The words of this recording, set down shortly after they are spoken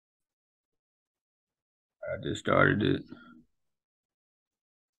I just started it.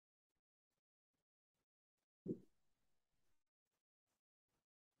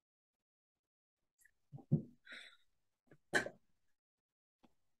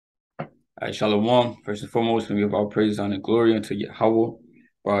 All right, Shalom. First and foremost, we give our praise, honor, and glory unto Yahweh,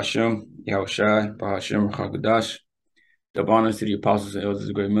 Bahashem, Yahushai, Bahashem, Chagadash. Double honors to the apostles and elders of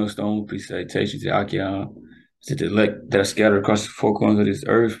the great millstone. Peace, salutations to Achaeon, to the elect that are scattered across the four corners of this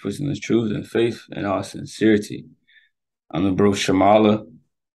earth, pushing the truth and faith and all sincerity. I'm the bro Shamala.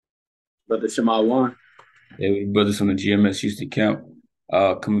 Brother Shamawan. Yeah, we brothers from the GMS Houston camp.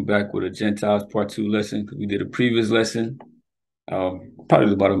 Coming back with a Gentiles part 2 lesson because we did a previous lesson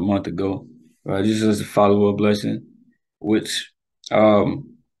probably about a month ago. Just as a follow-up lesson, which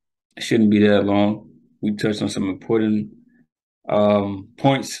shouldn't be that long. We touched on some important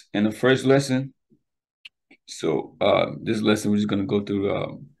points in the first lesson. So this lesson, we're just going to go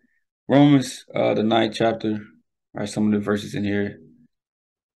through Romans, the 9th chapter, right? Some of the verses in here,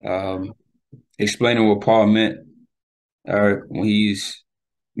 explaining what Paul meant when he's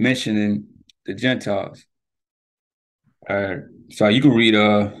mentioning the Gentiles. So you can read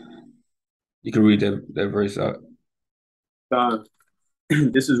that verse out.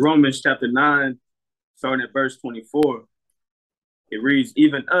 This is Romans chapter 9, starting at verse 24. It reads,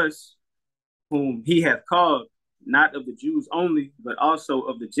 even us, whom he hath called, not of the Jews only, but also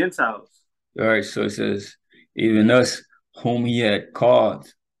of the Gentiles. All right, so it says, even us, whom he had called,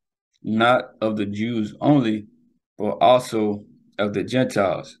 not of the Jews only, but also of the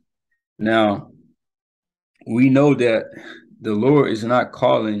Gentiles. Now, we know that the Lord is not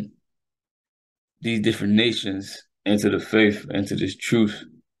calling these different nations into the faith, into this truth,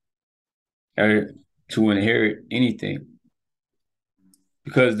 to inherit anything.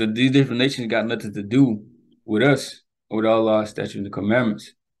 Because these different nations got nothing to do with us, with all our statutes and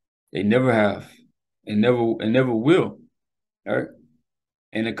commandments. They never have, and never will. All right.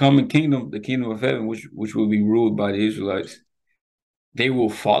 In the coming kingdom, the kingdom of heaven, which will be ruled by the Israelites, they will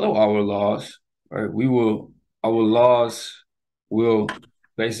follow our laws. Right. Our laws will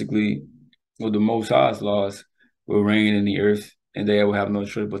basically, the Most High's laws will reign in the earth, and they will have no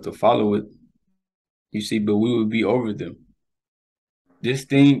choice but to follow it. You see, but we will be over them. This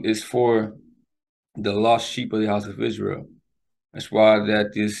thing is for the lost sheep of the house of Israel. That's why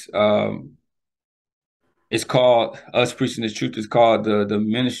that this it's called, us preaching this truth is called the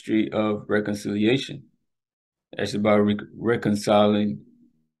ministry of reconciliation. It's about reconciling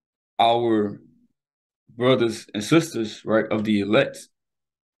our brothers and sisters, right, of the elect,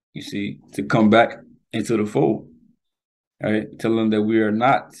 you see, to come back into the fold. Right? Tell them that we are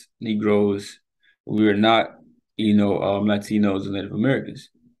not Negroes, we are not, Latinos and Native Americans.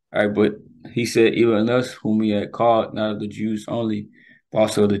 All right, but he said, even us whom he had called, not of the Jews only, but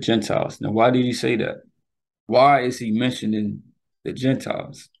also the Gentiles. Now, why did he say that? Why is he mentioning the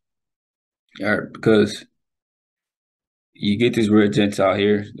Gentiles? All right, because you get this word Gentile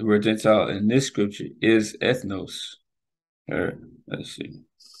here. The word Gentile in this scripture is ethnos. All right, let's see.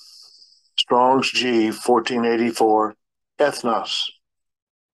 Strong's G 1484, ethnos.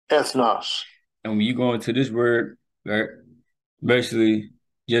 Ethnos. And when you go into this word, right, basically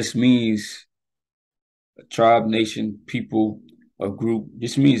just means a tribe, nation, people, a group.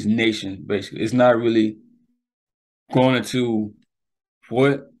 Just means nation, basically. It's not really going into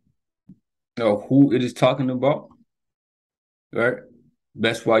what or who it is talking about, right?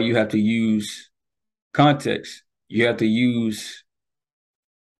 That's why you have to use context. You have to use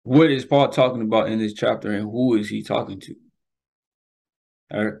what is Paul talking about in this chapter and who is he talking to.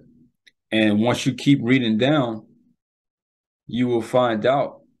 All right. And once you keep reading down, you will find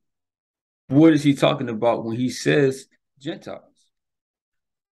out what is he talking about when he says Gentiles.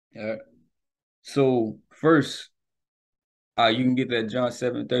 All right. So first, you can get that John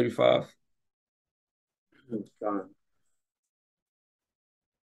 7:35.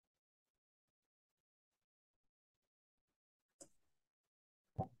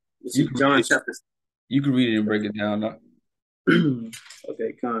 You can John chapter. You can read it and break it down.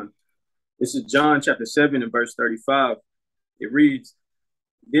 Okay, Con. This is John chapter 7 and verse 35. It reads,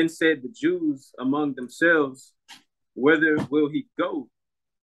 then said the Jews among themselves, whither will he go,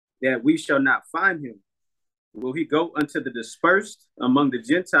 that we shall not find him? Will he go unto the dispersed among the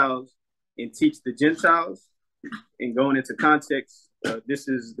Gentiles and teach the Gentiles? And going into context, this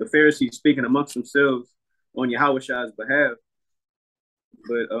is the Pharisees speaking amongst themselves on Yahushai's behalf.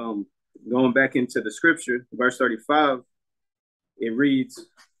 But going back into the scripture, verse 35, it reads,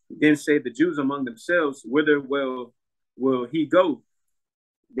 then say the Jews among themselves, whither will he go,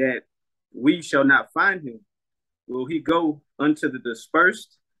 that we shall not find him? Will he go unto the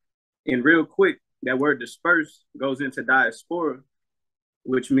dispersed? And real quick, that word dispersed goes into diaspora,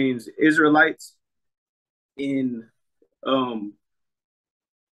 which means Israelites in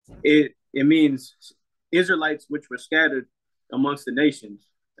it means Israelites which were scattered amongst the nations.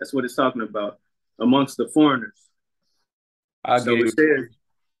 That's what it's talking about, amongst the foreigners. I So gave it says,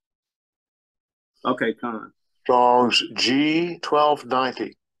 okay, Khan. Strong's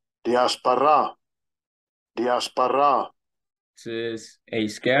G1290. Diaspora. Diaspora. says a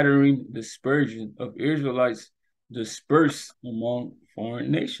scattering dispersion of Israelites dispersed among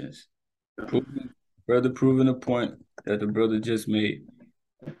foreign nations. Further proving the point that the brother just made.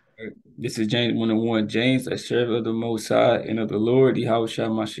 This is James 1:1. James, a servant of the Most High and of the Lord, Yahweh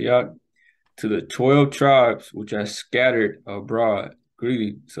Mashiach, to the 12 tribes which are scattered abroad.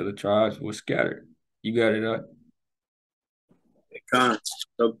 Greeting. So the tribes were scattered. You got it, huh? Khan.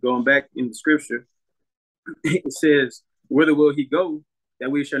 So going back in the scripture, it says, whither will he go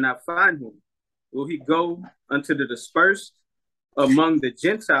that we shall not find him? Will he go unto the dispersed among the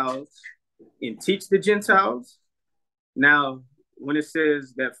Gentiles and teach the Gentiles? Now, when it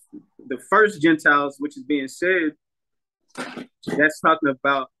says that the first Gentiles, which is being said, that's talking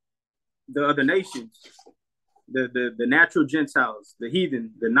about the other nations, the natural Gentiles, the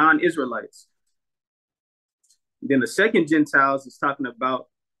heathen, the non-Israelites. Then the second Gentiles is talking about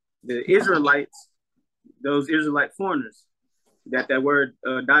the Israelites, those Israelite foreigners that word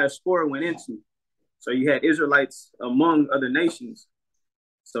diaspora went into. So you had Israelites among other nations.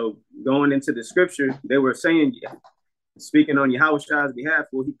 So going into the scripture, they were saying, speaking on Yahweh's behalf,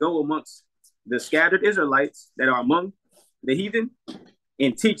 will he go amongst the scattered Israelites that are among the heathen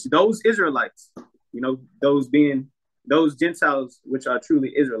and teach those Israelites, those being those Gentiles which are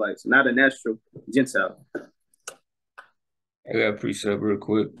truly Israelites, not a natural Gentile. I got a precept real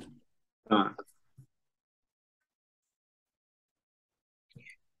quick.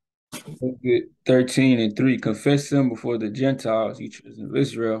 13:3. Confess them before the Gentiles, you children of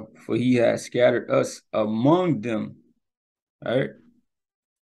Israel, for he has scattered us among them. All right.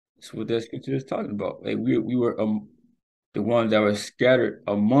 That's what that scripture is talking about. Like we were the ones that were scattered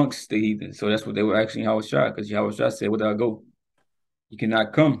amongst the heathen. So that's what they were asking Yahushua, because Yahushua said, where do I go? You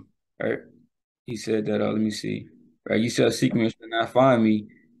cannot come. Right. He said that, let me see. Right. You shall seek me and shall not find me.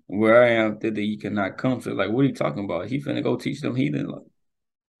 Where I am, that you cannot come. So, like, what are you talking about? He finna go teach them heathen. Like,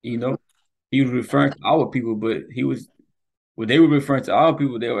 he was referring to our people, but when they were referring to our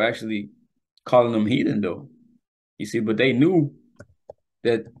people, they were actually calling them heathen, though. You see, but they knew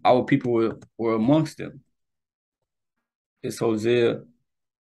that our people were amongst them. It's Hosea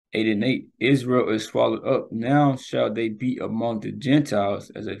 8:8. Israel is swallowed up. Now shall they be among the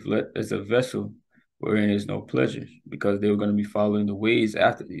Gentiles as a vessel wherein is no pleasure, because they were going to be following the ways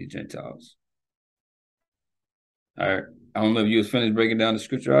after the Gentiles. All right. I don't know if you was finished breaking down the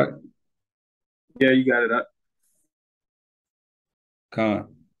scripture out. Yeah, you got it up.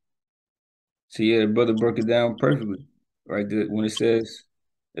 Con. So yeah, the brother broke it down perfectly. Right. When it says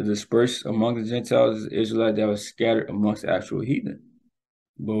dispersed among the Gentiles, the Israelites that was scattered amongst the actual heathen.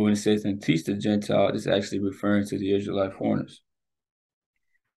 But when it says and teach the Gentile, it's actually referring to the Israelite foreigners.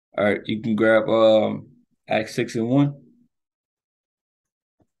 All right, you can grab Acts 6:1.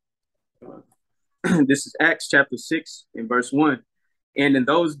 This is Acts chapter 6 and verse 1. And in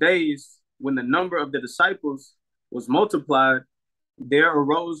those days, when the number of the disciples was multiplied, there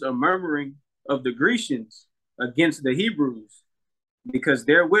arose a murmuring of the Grecians against the Hebrews, because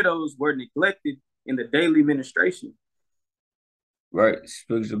their widows were neglected in the daily ministration. Right, it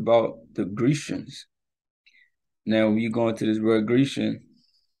speaks about the Grecians. Now, when you go into this word Grecian,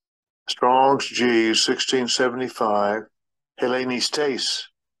 Strong's G 1675. Hellenistes.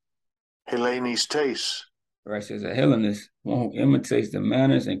 Hellenistes. right, says a Hellenist, one who imitates the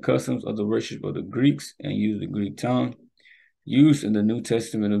manners and customs of the worship of the Greeks and use the Greek tongue, used in the New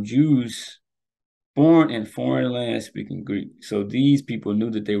Testament of Jews born in foreign lands speaking Greek. So these people knew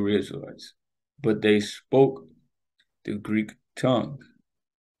that they were Israelites, but they spoke the Greek tongue.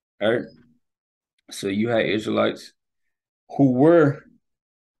 All right. So you had Israelites who were,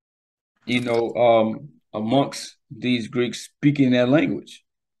 amongst these Greeks speaking that language.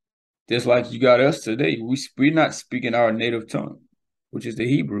 Just like you got us today. We're not speaking our native tongue, which is the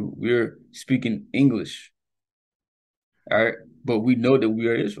Hebrew. We're speaking English. All right. But we know that we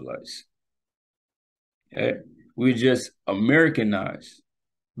are Israelites. All right? We're just Americanized.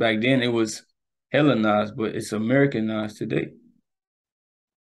 Back then it was Hellenized, but it's Americanized today.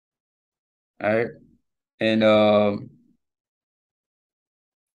 All right.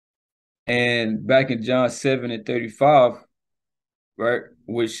 And back in John 7:35, right?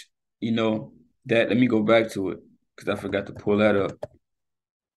 Which, that let me go back to it because I forgot to pull that up.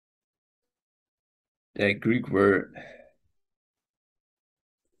 that Greek word.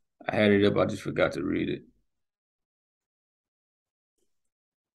 I had it up, I just forgot to read it.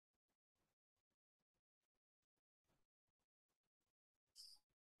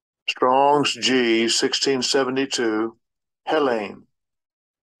 Strong's G 1672, Hellene.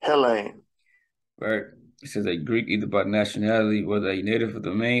 Hellene. Right. It says a Greek either by nationality, whether a native of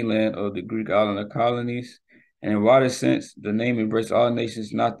the mainland or the Greek island or colonies. And in a wider sense, the name embraced all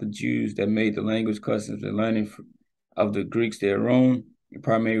nations, not the Jews that made the language, customs, and learning of the Greeks their own. The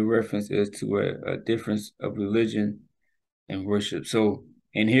primary reference is to a difference of religion and worship. So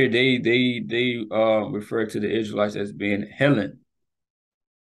in here they refer to the Israelites as being Hellen,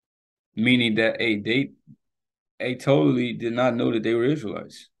 meaning that they totally did not know that they were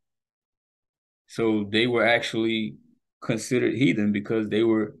Israelites. So they were actually considered heathen because they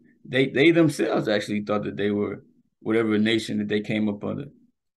themselves actually thought that they were whatever nation that they came up under.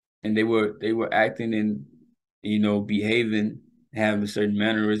 And they were acting and behaving, having certain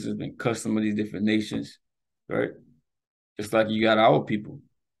mannerisms and customs of these different nations, right? Just like you got our people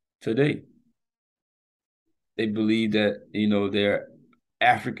today. They believe that, they're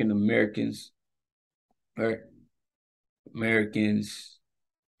African Americans, right? Americans,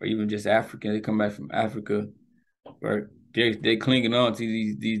 or even just African. They come back from Africa, right? They're clinging on to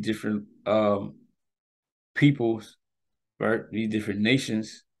these different peoples, right? These different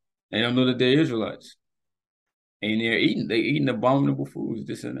nations. They don't know that they're Israelites, and they eating abominable foods,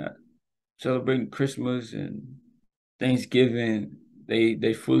 this and that, celebrating Christmas and Thanksgiving.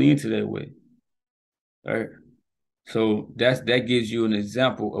 They fully into that way, right? So that gives you an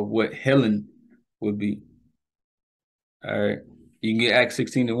example of what Helen would be. All right, you can get Acts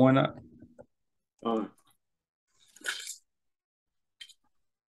 16:1 up.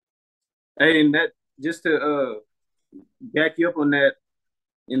 Hey, and that just to back you up on that,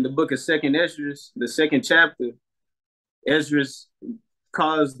 in the book of Second Esdras, the second chapter, Esdras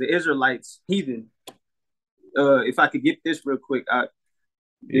calls the Israelites heathen. If I could get this real quick,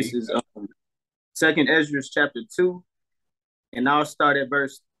 this is Second Esdras chapter 2, and I'll start at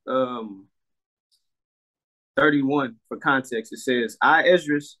verse 31 for context. It says, I,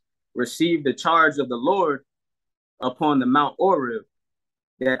 Esdras, received the charge of the Lord upon the Mount Oreb,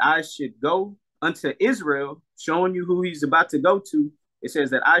 that I should go unto Israel, showing you who he's about to go to. It says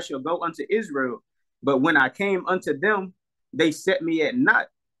that I shall go unto Israel. But when I came unto them, they set me at naught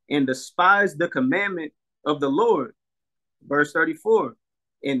and despised the commandment of the Lord. Verse 34.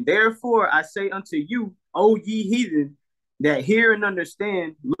 And therefore I say unto you, O ye heathen, that hear and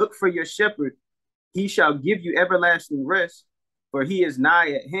understand, look for your shepherd. He shall give you everlasting rest, for he is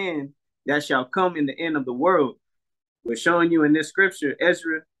nigh at hand, that shall come in the end of the world. We're showing you in this scripture,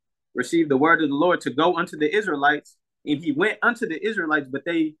 Ezra received the word of the Lord to go unto the Israelites, and he went unto the Israelites, but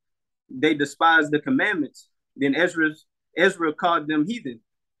they despised the commandments. Then Ezra called them heathen,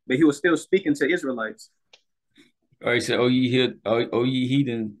 but he was still speaking to Israelites. All right, so O ye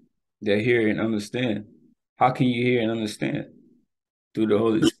heathen that hear and understand. How can you hear and understand? Through the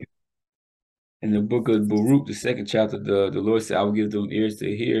Holy Spirit. In the book of Baruch, the second chapter, the Lord said, I will give them ears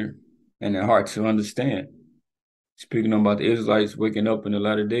to hear and a heart to understand. Speaking about the Israelites waking up in the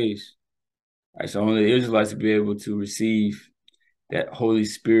latter days. All right, so only the Israelites will be able to receive that Holy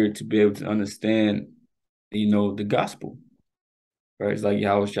Spirit to be able to understand, the gospel. Right? It's like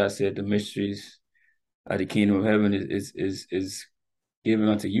Yahweh said, the mysteries of the kingdom of heaven is given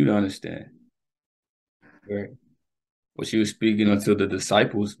unto you to understand. Right? Well, she was speaking unto the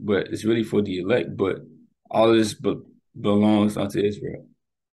disciples, but it's really for the elect. But all this belongs unto Israel.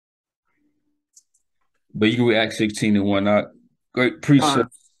 But you can read Acts 16:1 out. Great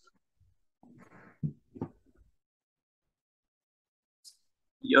precept.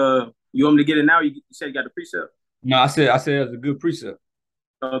 You want me to get it now? You said you got the precept? No, I said it's a good precept.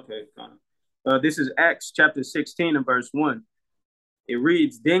 Okay, this is Acts chapter 16 and verse 1. It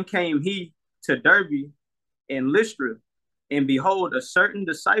reads, Then came he to Derbe and Lystra, and behold, a certain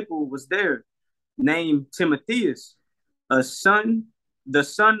disciple was there, named Timotheus, the son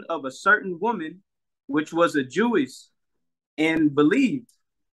of a certain woman, which was a Jewess, and believed,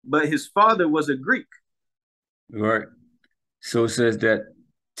 but his father was a Greek. Right. So it says that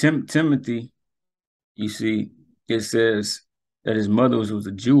Timothy, you see, it says that his mother was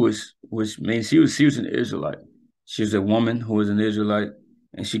a Jewess, which means she was an Israelite. She was a woman who was an Israelite,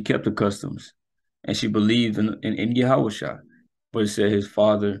 and she kept the customs, and she believed in Yahweh. But it said his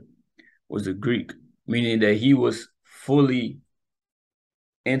father was a Greek, meaning that he was fully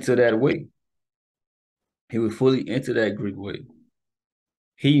into that way. He was fully into that Greek way.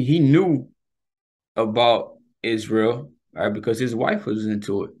 He knew about Israel, right? Because his wife was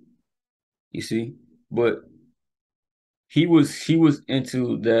into it. You see, but he was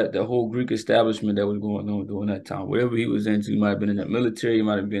into the whole Greek establishment that was going on during that time. Whatever he was into, he might have been in the military, he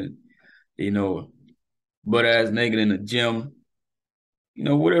might have been, butt ass naked in the gym,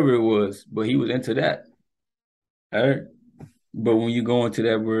 whatever it was. But he was into that. All right. But when you go into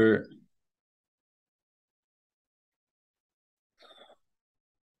that word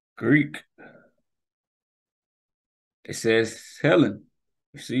Greek, it says Helen.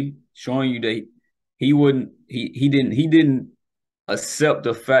 You see, showing you that he didn't accept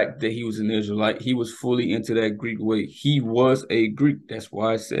the fact that he was an Israelite. He was fully into that Greek way. He was a Greek. That's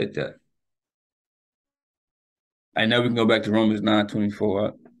why I said that. I know we can go back to Romans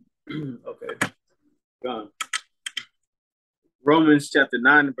 9:24. Okay. Gone. Romans chapter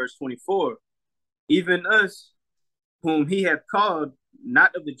 9 and verse 24. Even us, whom he hath called,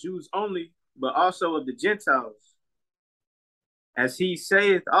 not of the Jews only, but also of the Gentiles. As he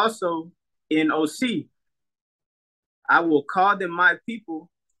saith also in OC, I will call them my people,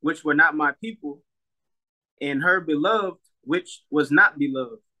 which were not my people, and her beloved, which was not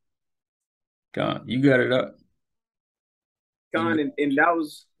beloved. God, you got it up. God, and that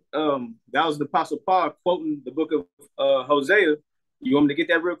was the Apostle Paul quoting the book of Hosea. You want me to get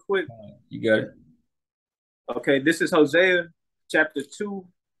that real quick? You got it. Okay, this is Hosea chapter 2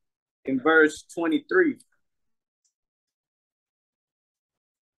 and verse 23.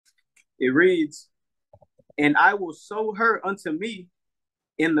 It reads, and I will sow her unto me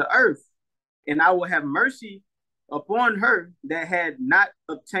in the earth, and I will have mercy upon her that had not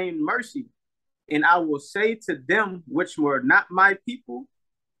obtained mercy. And I will say to them which were not my people,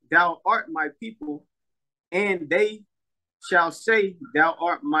 thou art my people, and they shall say, thou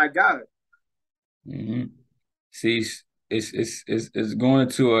art my God. Mm-hmm. See, it's going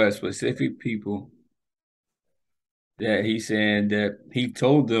to a specific people that he's saying that he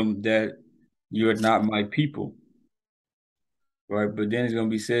told them that you're not my people. Right. But then it's gonna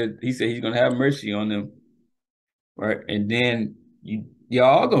be said, he said he's gonna have mercy on them. Right. And then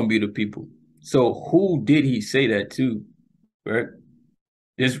y'all are gonna be the people. So who did he say that to? Right.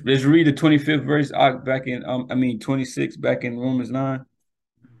 Let's read the 25th verse back in 26 back in Romans 9.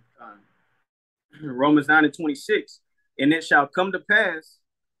 Romans 9 and 26. And it shall come to pass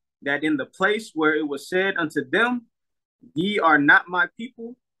that in the place where it was said unto them, ye are not my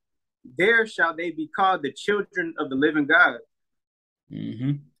people, there shall they be called the children of the living God.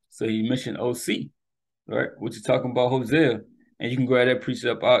 Mm-hmm. So he mentioned OC, right? Which is talking about Hosea. And you can grab that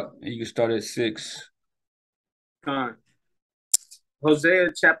precept out and you can start at 6.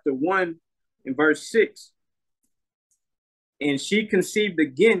 Hosea chapter 1 and verse 6. And she conceived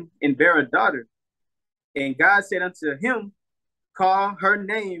again and bare a daughter. And God said unto him, call her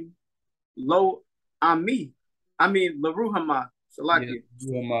name Lo Ami. Laruhama. Salakia.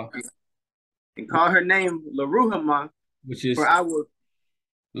 Yeah, and call her name Laruhama, which is for I will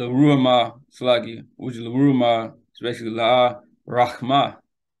Laruhama Salaki, which is Laruhama, especially La Rahma.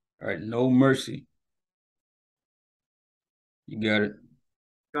 All right, no mercy. You got it.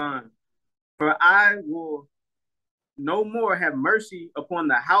 gone. For I will no more have mercy upon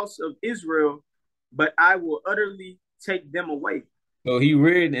the house of Israel, but I will utterly take them away. So he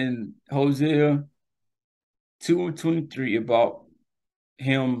read in Hosea 2 and 23 about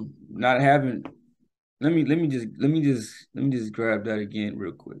him not having. Let me just grab that again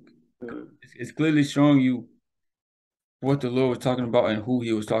real quick. It's clearly showing you what the Lord was talking about and who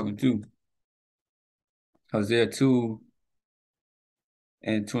he was talking to. Hosea 2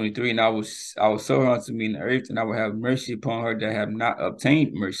 and 23, and I will sow her unto me in the earth, and I will have mercy upon her that have not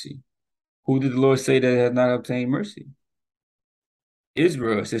obtained mercy. Who did the Lord say that have not obtained mercy?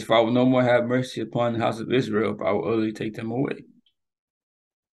 Israel. It says, for I will no more have mercy upon the house of Israel, but I will utterly take them away.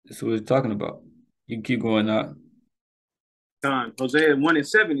 That's what it's talking about. You can keep going out. Hosea 1 and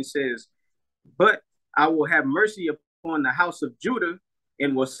 7, it says, but I will have mercy upon the house of Judah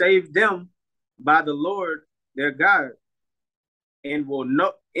and will save them by the Lord their God, and will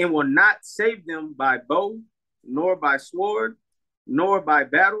not save them by bow, nor by sword, nor by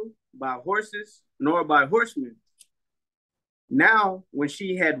battle, by horses, nor by horsemen. Now, when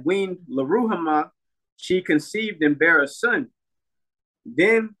she had weaned Laruhamah, she conceived and bare a son.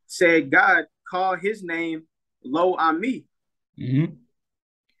 Then said God, call his name Lo Ami,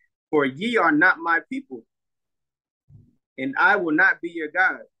 for ye are not my people, and I will not be your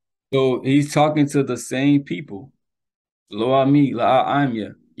God. So he's talking to the same people. Lo Ami, La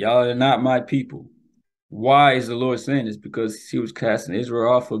Amya. Y'all are not my people. Why is the Lord saying this? Because he was casting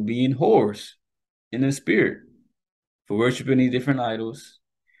Israel off for being whores in the spirit, for worshiping these different idols,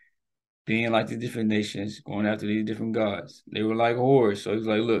 being like these different nations, going after these different gods. They were like whores. So he's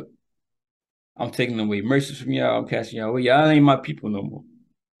like, look, I'm taking away mercy from y'all. I'm casting y'all away. Y'all ain't my people no more.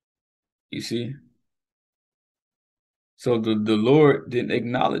 You see? So the Lord didn't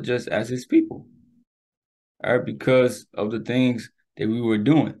acknowledge us as his people, all right, because of the things that we were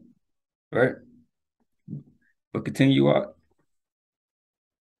doing, right? But continue on.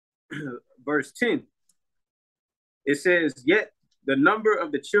 Verse 10, it says, Yet the number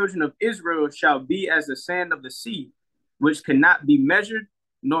of the children of Israel shall be as the sand of the sea, which cannot be measured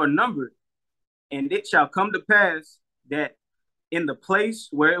nor numbered. And it shall come to pass that in the place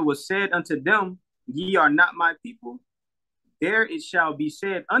where it was said unto them, Ye are not my people, there it shall be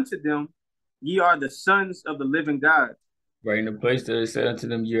said unto them, Ye are the sons of the living God. Right, in the place that it said unto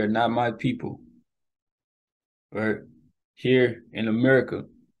them, "You are not my people." Right here in America,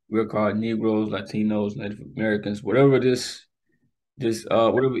 we're called Negroes, Latinos, Native Americans, whatever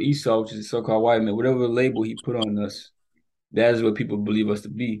whatever Esau, which is a so-called white man, whatever label he put on us, that is what people believe us to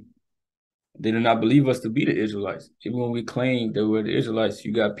be. They do not believe us to be the Israelites. Even when we claim that we're the Israelites,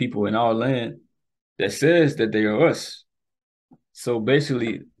 you got people in our land that says that they are us. So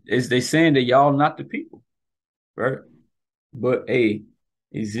basically, it's they saying that y'all not the people, right? But hey,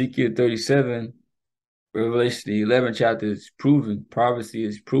 Ezekiel 37, Revelation the 11th chapter is proven, prophecy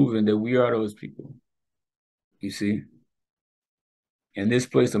is proven that we are those people. You see, in this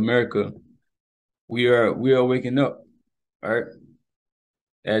place, America, we are waking up, right,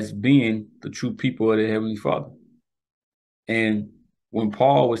 as being the true people of the Heavenly Father. And when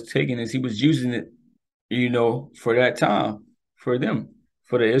Paul was taking this, he was using it, for that time, for them,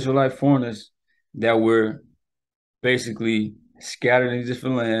 for the Israelite foreigners that were basically scattered in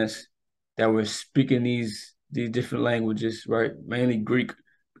different lands, that were speaking these different languages, right? Mainly Greek,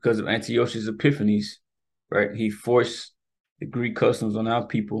 because of Antiochus Epiphanes, right? He forced the Greek customs on our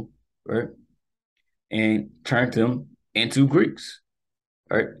people, right? And turned them into Greeks,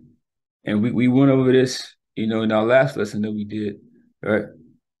 right? And we went over this, in our last lesson that we did, right?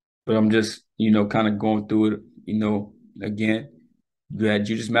 But I'm just, kind of going through it, again. You had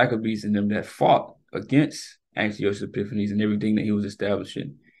Judas Maccabees and them that fought against Antiochus Epiphanes and everything that he was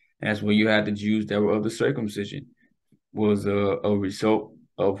establishing. And that's when you had the Jews that were of the circumcision, was a result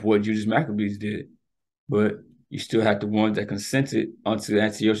of what Judas Maccabees did. But you still had the ones that consented unto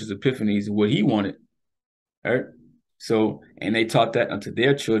Antiochus Epiphanes and what he wanted, right? So, and they taught that unto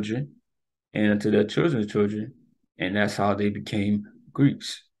their children and unto their children's children, and that's how they became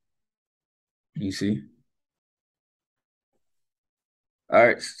Greeks. You see? All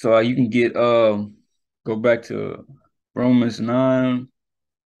right, so you can go back to Romans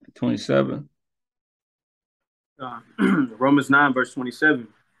 9:27. Romans 9, verse 27.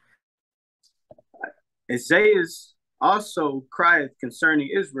 Isaiah also crieth concerning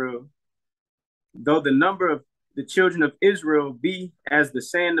Israel, though the number of the children of Israel be as the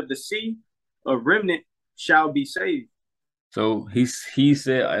sand of the sea, a remnant shall be saved. So he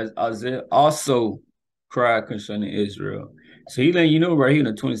said, as Isaiah also cried concerning Israel. So he letting you know right here in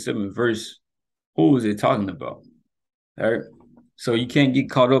the 27th verse, who is it talking about? All right. So you can't get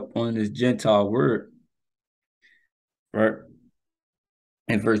caught up on this Gentile word, right?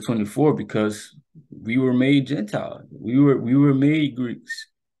 In verse 24, because we were made Gentiles. We were made Greeks.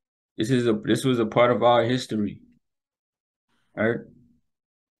 This was a part of our history. All right.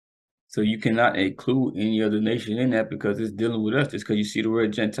 So you cannot include any other nation in that because it's dealing with us. Just because you see the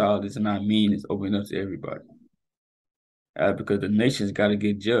word Gentile does not mean it's open up to everybody. Because the nations got to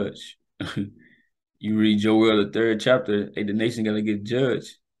get judged. You read Joel, the 3rd chapter, the nation got to get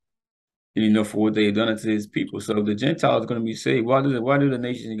judged, for what they've done to his people. So if the Gentiles are going to be saved, why do the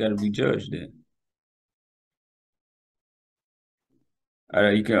nations got to be judged then? All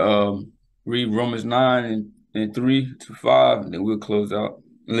right, you can read Romans 9 and 3 to 5, and then we'll close out.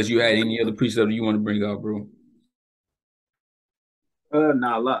 Unless you had any other precept you want to bring out, bro.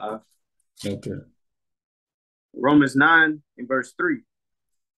 Okay. Romans 9 and verse 3.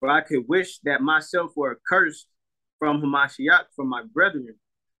 For I could wish that myself were accursed from Hamashiach, from my brethren,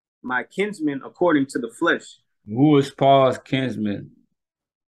 my kinsmen according to the flesh. Who is Paul's kinsman?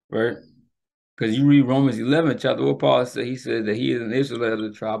 Right? Because you read Romans 11, chapter, what Paul said, he said that he is an Israelite of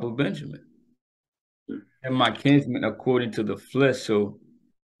the tribe of Benjamin. And my kinsmen according to the flesh. So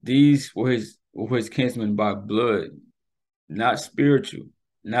these were his kinsmen by blood, not spiritual,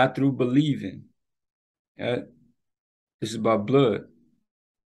 not through believing. Yeah? This is by blood.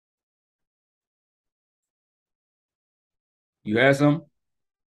 You had some?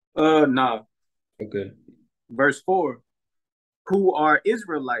 Nah. Okay. Verse 4. Who are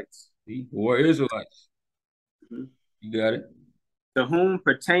Israelites? See? Who are Israelites? Mm-hmm. You got it. To whom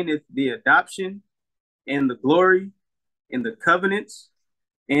pertaineth the adoption and the glory and the covenants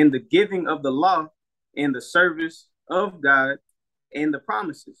and the giving of the law, and the service of God, and the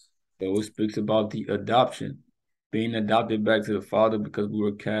promises. So it speaks about the adoption, being adopted back to the Father because we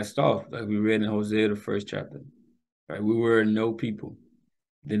were cast off, like we read in Hosea, the first chapter. Right? We were no people.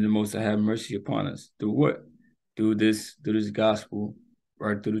 Then the Most High had mercy upon us. Through what? Through this gospel,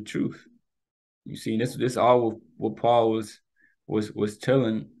 right? Through the truth. You see, this all what Paul was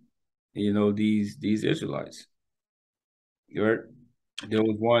telling, these Israelites. Right? There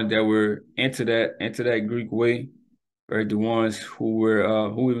was one that were into that Greek way, right? The ones who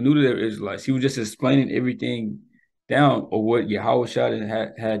even knew they were Israelites. He was just explaining everything down of what Yahweh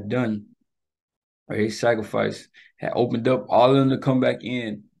had done. Right? His sacrifice had opened up all of them to come back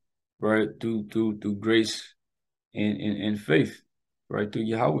in, right? Through grace and faith, right? Through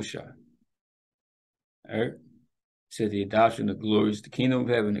Yahweh Shai. All right. Said the adoption, the glories, the kingdom of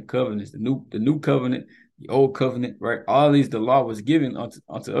heaven, the covenants, the new covenant, the old covenant, right? All these, the law was given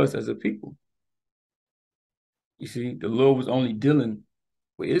unto us as a people. You see, the Lord was only dealing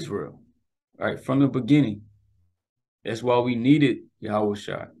with Israel, right? From the beginning. That's why we needed Yahweh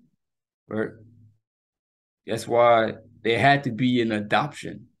Shai, right? That's why there had to be an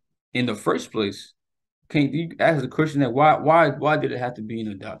adoption in the first place. Can't you ask the question that why did it have to be an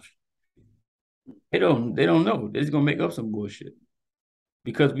adoption? They don't know. They're just gonna make up some bullshit.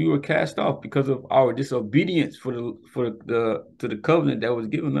 Because we were cast off because of our disobedience to the covenant that was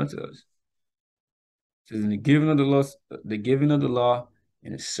given unto us. It says in the giving of the law,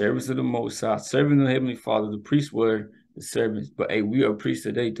 and the service of the Most High, serving the Heavenly Father, the priests were the servants. But hey, we are priests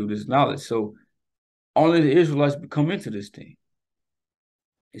today through this knowledge. So only the Israelites come into this thing.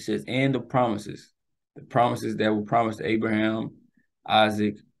 It says, and the promises that were promised to Abraham,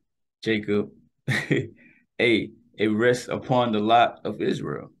 Isaac, Jacob, a rest upon the lot of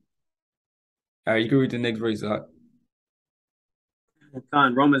Israel. All right, you can read the next verse, Zach.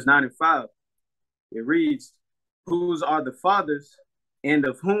 On Romans 9:5, it reads, whose are the fathers, and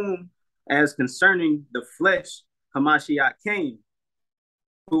of whom, as concerning the flesh, Hamashiach came,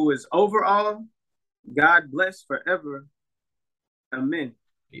 who is over all, God bless forever. Amen.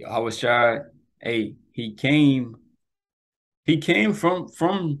 Yahweh Shai, hey, he came from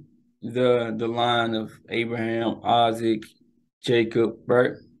the line of Abraham, Isaac, Jacob,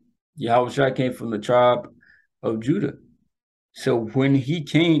 right? Yahweh Shai came from the tribe of Judah. So when he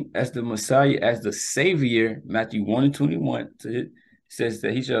came as the Messiah, as the Savior, Matthew 1:21, it says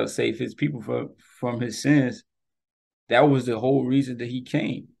that he shall save his people from his sins. That was the whole reason that he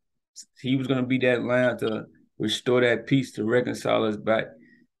came. He was going to be that lamb to restore that peace, to reconcile us back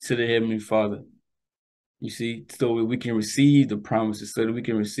to the Heavenly Father. You see, so that we can receive the promises, so that we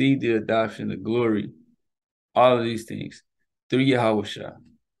can receive the adoption, the glory, all of these things through Yahweh Shai.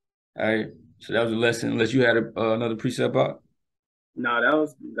 All right. So that was a lesson. Unless you had another precept out. No, that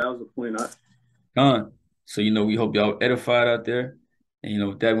was the point. Done. So we hope y'all edified out there, and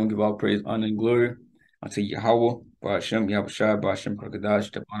with that, we'll give all praise, honor, and glory unto Yahweh, by Hashem, Yahweh Shai, by Hashem, Kakadash,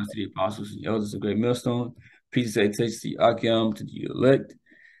 step honor to the apostles and elders of great millstone. Peace and salutations to the Akim, to the elect,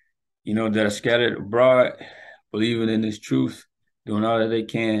 that are scattered abroad, believing in this truth, doing all that they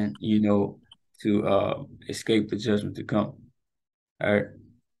can, to escape the judgment to come. All right.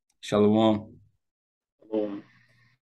 Shalom. Shalom.